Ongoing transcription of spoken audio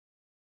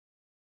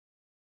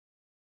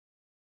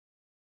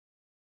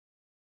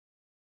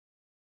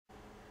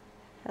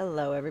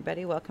Hello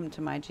everybody, welcome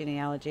to my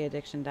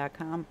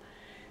genealogyaddiction.com.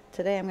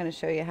 Today I'm going to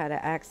show you how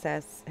to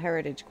access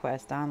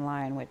HeritageQuest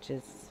online, which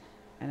is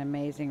an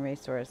amazing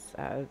resource.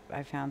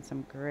 I found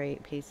some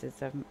great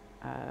pieces of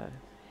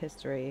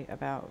history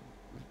about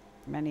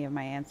many of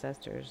my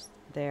ancestors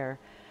there,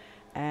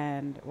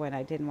 and when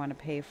I didn't want to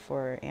pay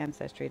for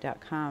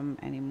Ancestry.com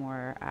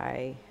anymore,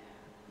 I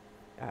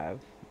uh,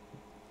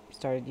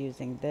 started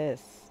using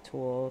this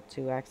tool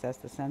to access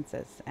the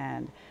census.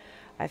 And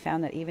I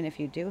found that even if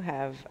you do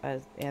have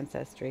an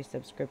Ancestry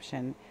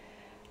subscription,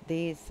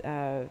 these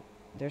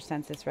their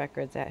census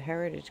records at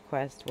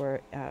HeritageQuest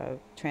were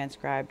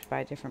transcribed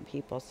by different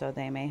people, so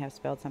they may have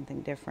spelled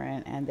something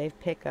different, and they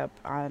pick up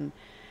on,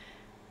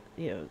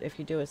 if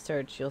you do a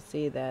search, you'll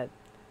see that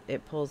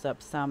it pulls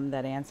up some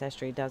that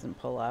Ancestry doesn't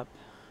pull up,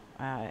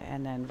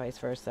 and then vice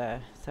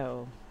versa.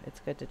 So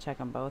it's good to check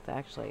them both,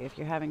 actually. If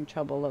you're having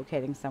trouble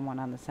locating someone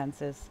on the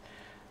census,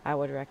 I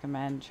would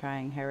recommend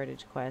trying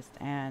HeritageQuest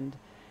and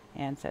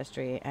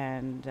Ancestry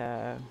and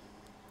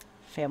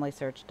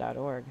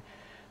FamilySearch.org.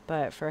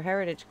 But for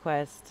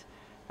HeritageQuest,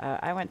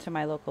 I went to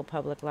my local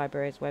public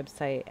library's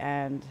website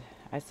and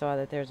I saw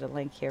that there's a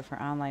link here for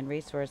online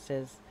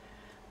resources.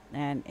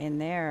 And in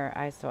there,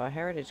 I saw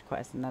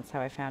HeritageQuest, and that's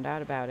how I found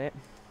out about it.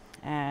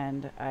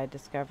 And I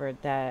discovered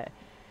that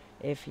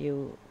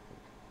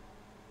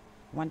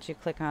once you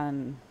click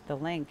on the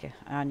link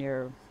on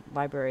your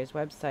library's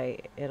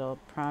website, it'll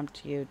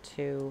prompt you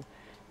to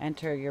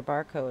enter your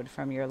barcode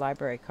from your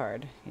library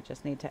card. You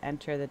just need to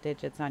enter the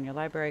digits on your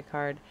library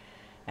card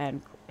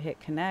and hit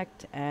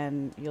connect,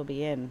 and you'll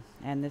be in.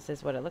 And this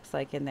is what it looks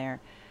like in there.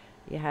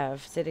 You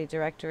have city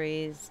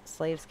directories,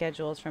 slave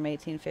schedules from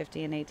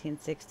 1850 and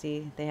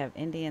 1860. They have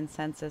Indian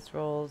census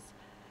rolls,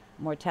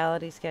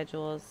 mortality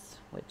schedules,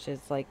 which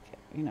is like,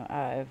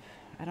 I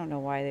don't know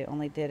why they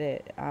only did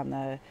it on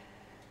the,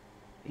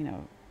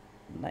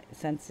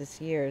 census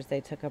years.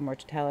 They took a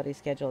mortality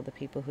schedule of the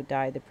people who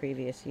died the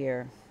previous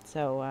year.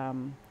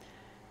 So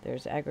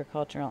there's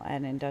agricultural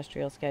and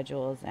industrial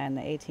schedules, and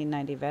the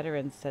 1890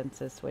 Veterans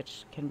Census,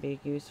 which can be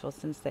useful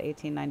since the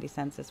 1890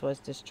 census was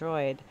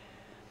destroyed.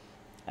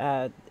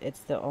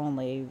 It's the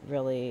only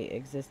really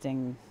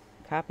existing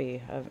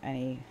copy of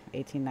any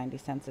 1890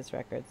 census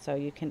record. So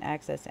you can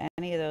access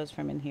any of those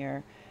from in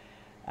here,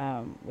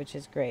 which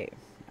is great.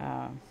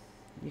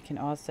 You can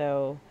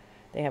also,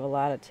 they have a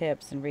lot of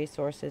tips and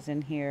resources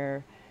in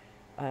here.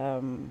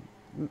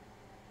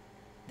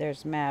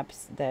 There's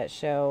maps that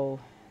show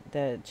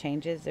the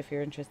changes if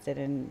you're interested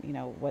in,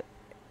 what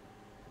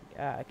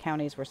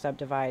counties were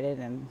subdivided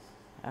and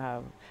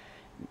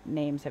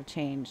names have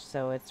changed.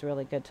 So it's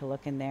really good to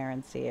look in there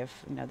and see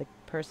if, the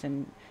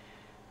person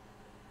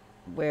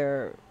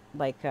where,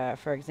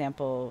 for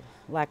example,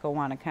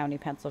 Lackawanna County,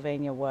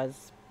 Pennsylvania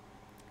was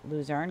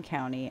Luzerne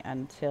County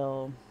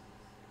until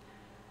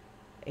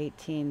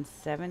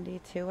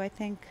 1872, I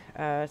think,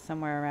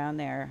 somewhere around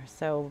there.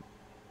 So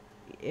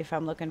if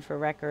I'm looking for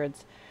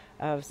records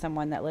of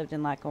someone that lived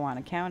in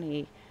Lackawanna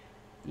County,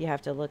 you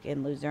have to look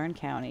in Luzerne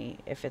County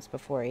if it's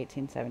before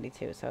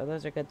 1872. So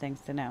those are good things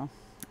to know.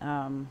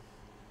 A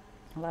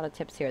lot of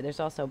tips here. There's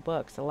also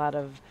books, a lot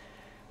of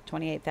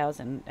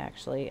 28,000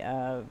 actually,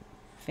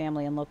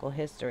 family and local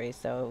history.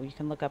 So you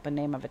can look up a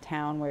name of a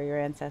town where your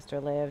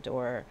ancestor lived,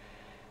 or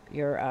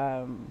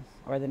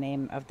or the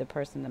name of the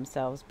person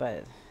themselves.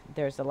 But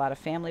there's a lot of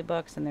family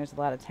books, and there's a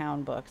lot of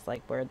town books,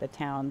 like where the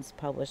towns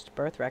published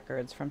birth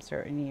records from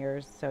certain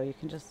years. So you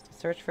can just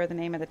search for the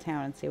name of the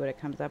town and see what it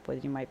comes up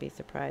with. You might be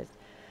surprised.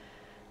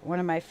 One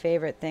of my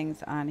favorite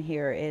things on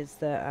here is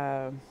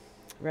the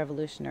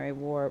Revolutionary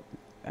War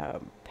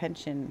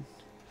pension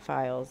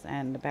files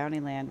and the bounty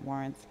land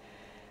warrants.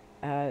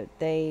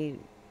 They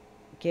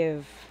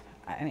give,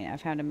 I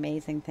found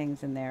amazing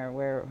things in there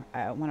where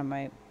one of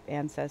my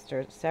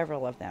ancestors,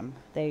 several of them,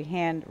 they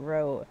hand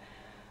wrote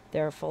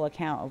their full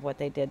account of what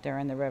they did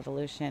during the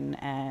revolution,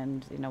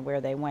 and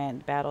where they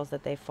went, battles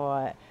that they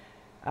fought,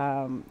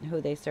 who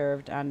they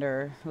served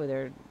under, who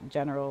their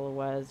general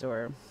was,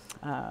 or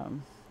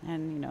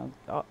and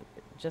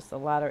just a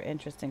lot of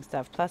interesting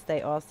stuff. Plus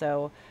they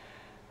also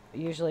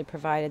usually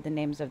provided the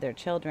names of their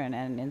children,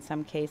 and in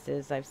some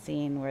cases I've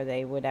seen where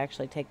they would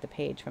actually take the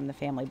page from the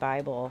family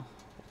Bible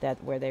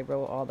where they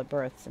wrote all the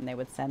births, and they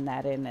would send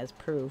that in as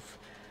proof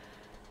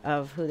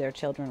of who their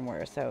children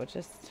were. So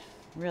just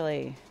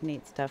really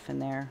neat stuff in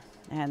there.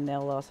 And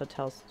they'll also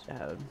tell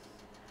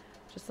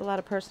just a lot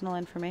of personal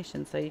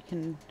information, so you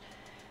can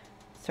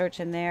search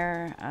in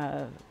there.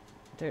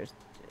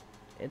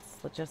 It's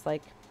just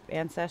like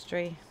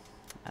Ancestry,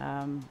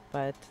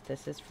 but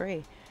this is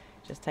free.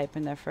 Just type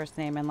in the first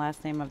name and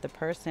last name of the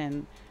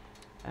person,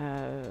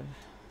 and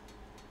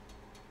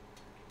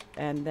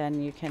then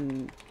you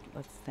can,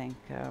 let's think,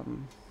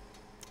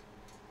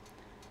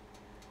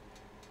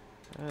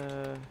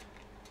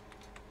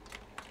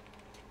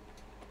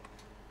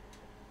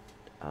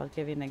 I'll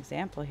give you an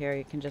example here.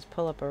 You can just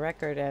pull up a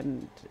record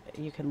and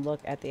you can look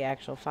at the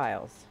actual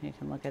files. You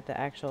can look at the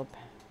actual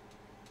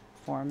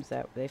forms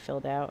that they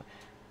filled out.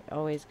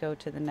 Always go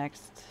to the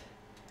next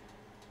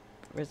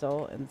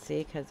result and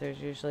see, because there's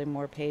usually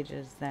more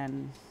pages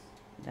than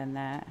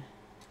that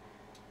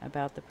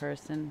about the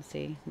person.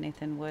 See,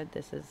 Nathan Wood.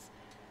 This is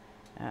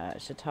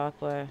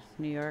Chautauqua,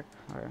 New York,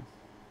 or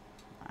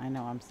I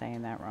know I'm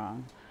saying that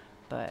wrong,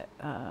 but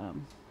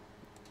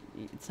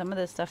some of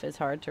this stuff is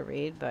hard to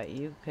read, but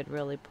you could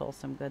really pull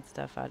some good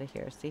stuff out of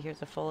here. See,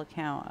 here's a full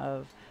account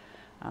of,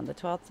 on the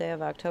 12th day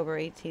of October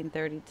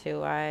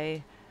 1832,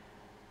 I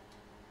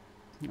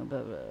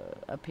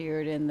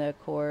appeared in the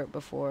court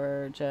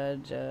before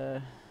judge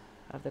of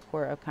the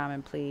Court of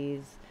Common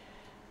Pleas.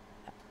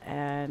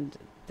 And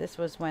this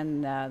was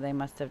when they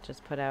must have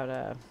just put out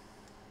a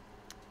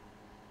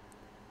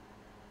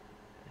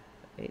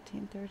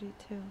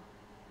 1832.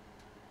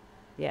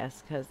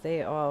 Yes, because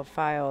they all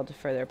filed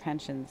for their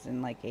pensions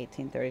in like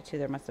 1832.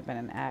 There must have been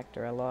an act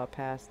or a law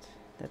passed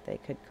that they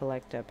could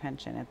collect a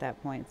pension at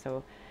that point.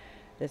 So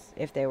this,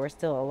 if they were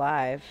still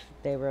alive,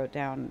 they wrote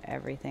down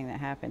everything that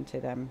happened to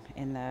them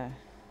in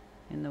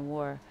the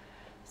war.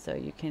 So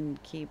you can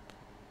keep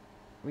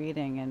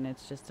reading, and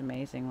it's just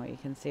amazing what you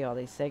can see. All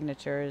these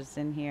signatures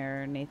in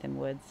here, Nathan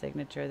Wood's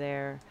signature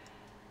there,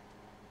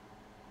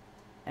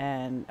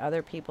 and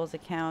other people's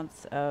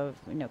accounts of,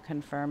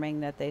 confirming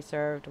that they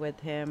served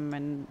with him,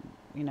 and,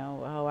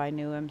 oh, I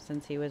knew him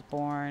since he was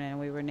born, and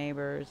we were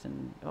neighbors,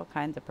 and all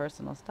kinds of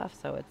personal stuff.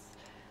 So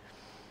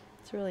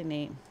it's really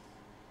neat.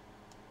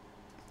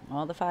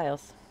 All the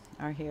files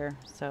are here,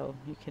 so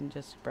you can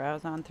just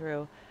browse on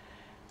through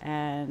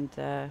and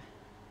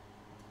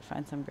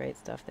find some great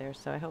stuff there.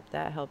 So I hope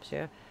that helps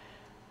you.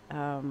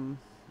 And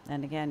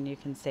again, you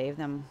can save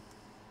them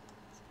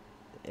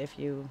if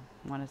you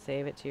want to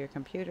save it to your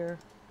computer.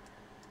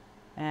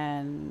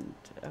 And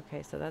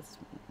okay, so that's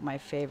my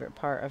favorite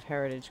part of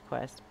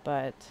HeritageQuest,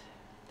 but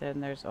then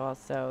there's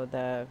also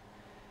the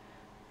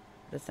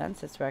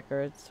census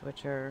records,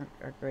 which are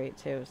great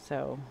too.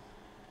 So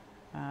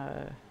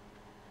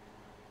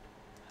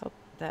hope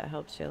that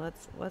helps you.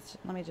 Let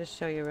me just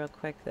show you real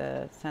quick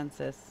the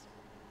census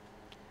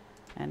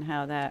and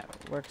how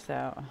that works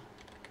out.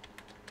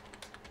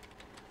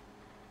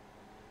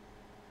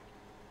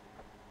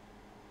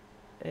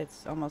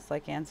 It's almost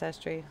like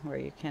Ancestry, where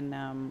you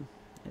can,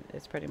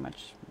 it's pretty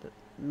much,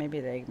 maybe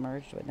they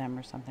merged with them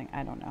or something,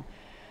 I don't know.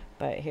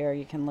 But here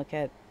you can look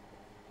at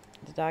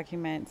the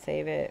document,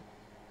 save it,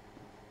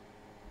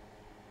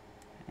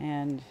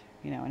 and,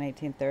 in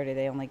 1830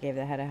 they only gave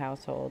the head of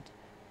household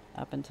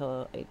up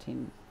until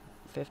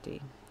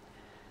 1850.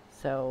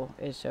 So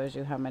it shows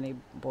you how many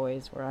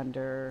boys were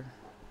under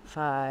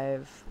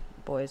 5,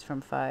 boys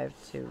from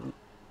 5 to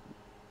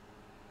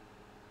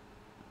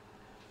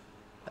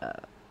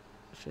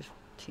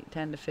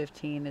 10 to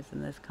 15 is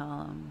in this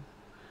column.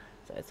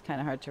 So it's kind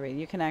of hard to read.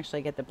 You can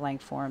actually get the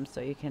blank forms so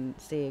you can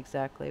see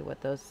exactly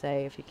what those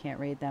say if you can't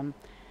read them.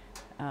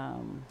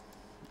 On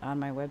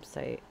my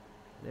website,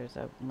 there's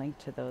a link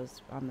to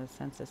those on the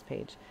census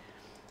page.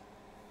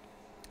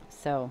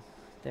 So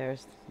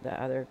there's the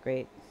other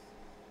great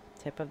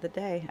tip of the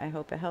day. I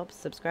hope it helps.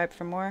 Subscribe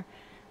for more.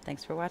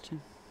 Thanks for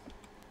watching.